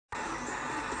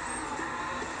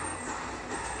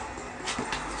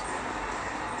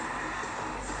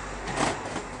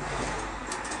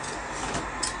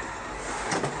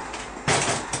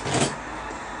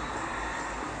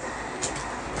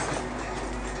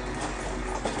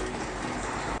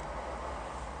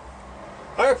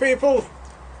Hi people,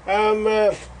 I'm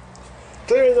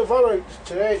clearing the van out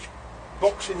today. It's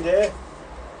Boxing Day,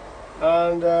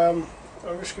 and I'm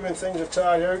just giving things a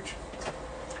tidy out.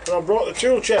 And I brought the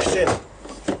tool chest in.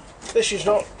 This is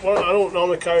not, well, I don't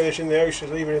normally carry this in the house, I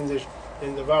leave it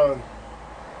in the van.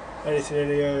 Anything in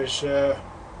here is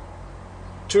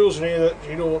tools in here that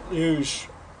you don't use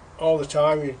all the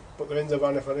time, you put them in the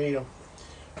van if I need them.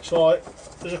 So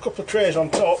there's a couple of trays on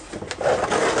top,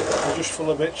 just full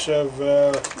of bits of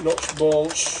nuts,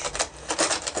 bolts,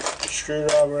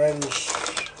 screwdriver ends,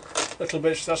 little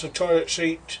bits. That's a toilet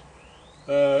seat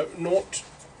nut,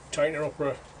 tightener up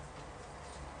a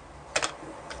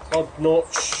odd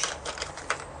nuts,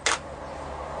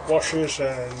 washers,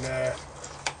 and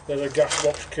there's a gas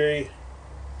box key.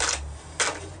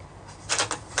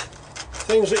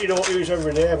 Things that you don't use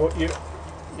every day, but you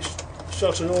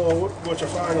sort of know where to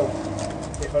find them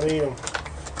if I need them.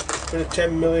 Bit of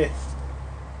 10mm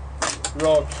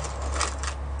rod,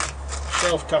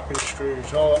 self-tapping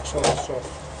screws, all that sort of stuff.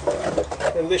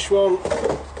 And this one,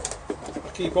 I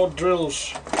keep odd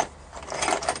drills.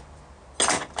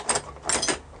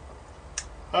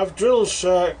 I've drills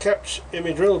kept in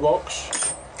my drill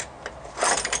box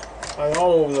and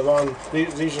all over the van.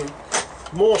 These are,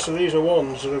 most of these are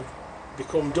ones that have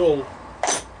become dull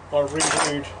or have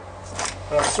renewed.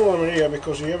 And I've thrown them in here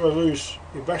because if you ever lose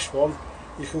your best one,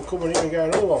 you can come in here and get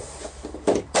another one.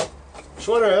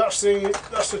 So anyway, that's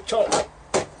the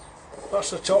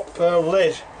top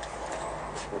lid.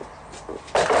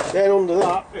 Then under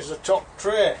that is the top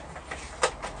tray.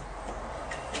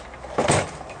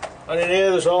 And in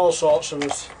here there's all sorts of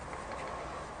it.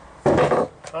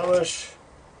 Hammers,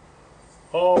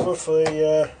 auger for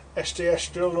the SDS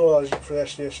drill. No, that isn't for the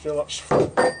SDS drill, that's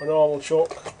for a normal chuck.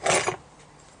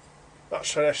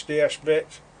 That's an SDS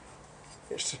bit.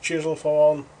 It's the chisel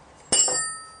for one.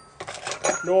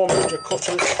 No motor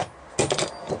cutters.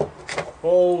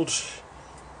 Old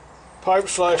pipe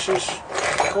slices.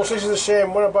 Of course this is the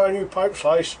same, when I buy a new pipe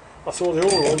slice I throw the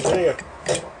old ones in here.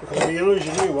 Because if you lose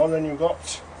your new one then you've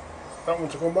got that one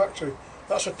to come back to.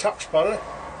 That's a tap spanner.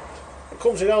 It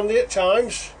comes in handy at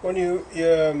times when your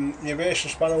basin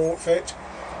spanner won't fit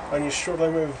and you're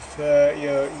struggling with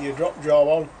your drop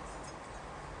jaw on.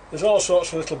 There's all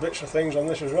sorts of little bits of things on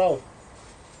this as well.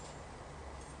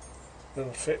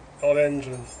 It'll fit on ends,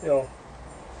 and you know,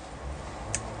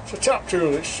 it's a tap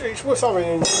tool. It's worth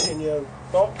having in your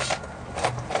box.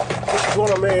 This is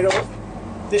what I made up.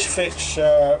 This fits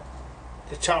the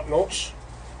tap nuts.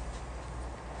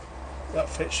 That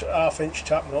fits half-inch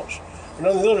tap nuts. And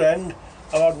on the other end,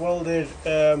 I've had welded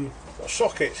a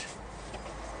socket.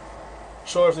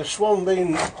 So if there's one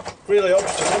being really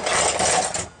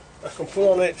obstinate, I can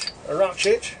put on it a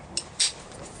ratchet,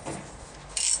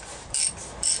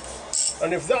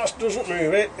 and if that doesn't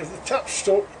move it, if the tap's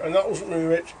stuck and that doesn't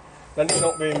move it, then it's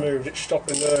not being moved, it's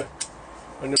stopping there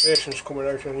and the basin's coming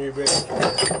out of the new basin.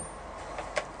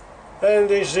 And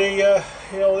there's the,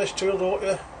 you know this tool, don't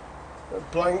you? A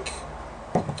blank,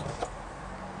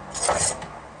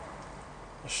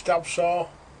 a stab saw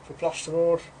for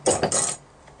plasterboard,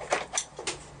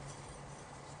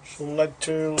 some lead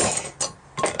tools,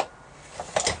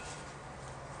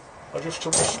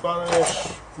 adjustable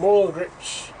spanners, molar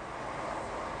grips.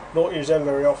 Don't use them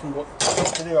very often, but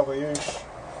they do have a use.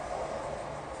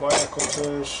 Wire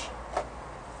cutters,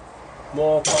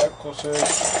 more pipe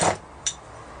cutters,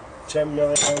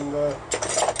 10mm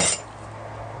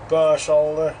bar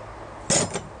solder,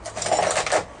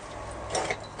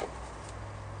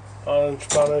 iron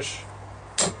spanners.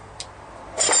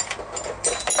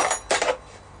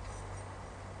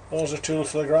 Those are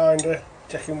tools for the grinder,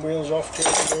 taking wheels off,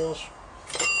 taking wheels.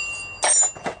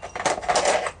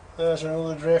 There's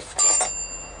another drift.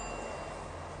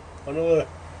 Another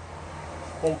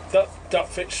one that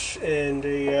fits in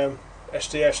the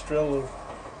SDS drill and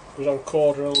goes on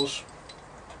core drills.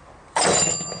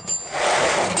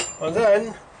 And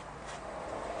then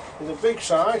on the big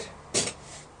side,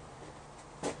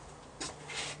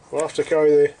 we'll have to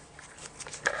carry the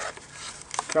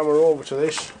camera over to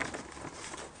this.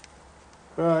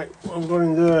 Right, I'm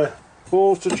going in there.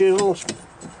 Balls to chisels.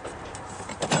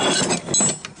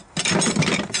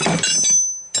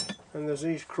 And there's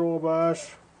these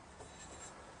crowbars,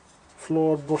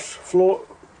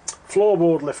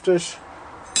 floorboard lifters,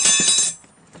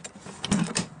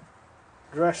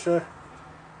 dresser,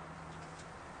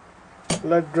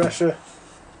 lead dresser.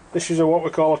 This is what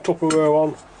we call a Tupperware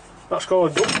one. That's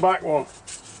called a duck's back one.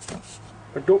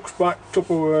 A duck's back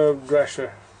Tupperware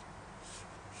dresser.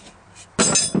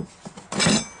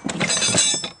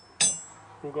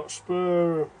 We've got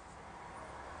spur,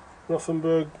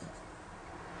 Rothenberg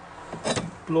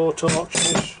blowtorch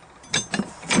this,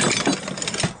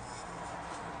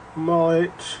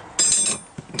 mallet,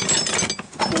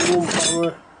 one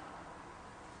power,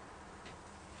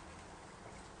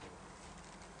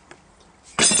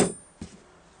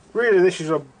 really this is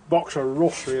a box of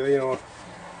rust really, you know.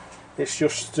 It's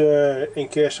just in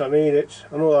case I need it.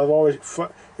 I know I've always, if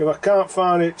I can't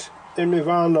find it in my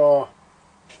van or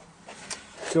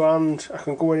to hand, I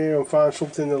can go in here and find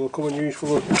something that'll come in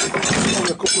useful. There's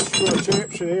a couple of square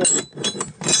tapes here.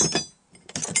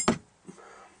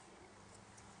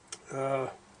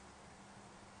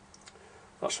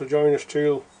 That's the joiner's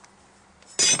tool.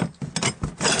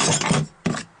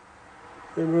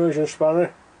 Immersion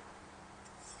spanner.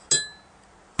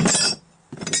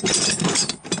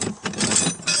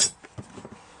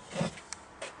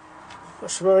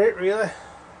 That's about it really.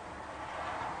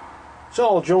 It's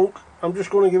all junk. I'm just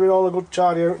going to give it all a good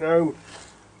tidy out now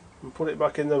and put it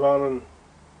back in the van, and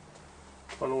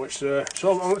I know it's there.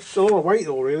 So it's a lot of weight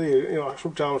though really, you know. I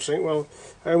sometimes think, well,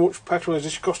 how much petrol is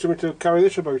this costing me to carry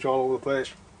this about all over the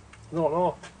place? I don't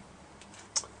know.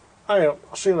 Anyway,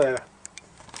 I'll see you later.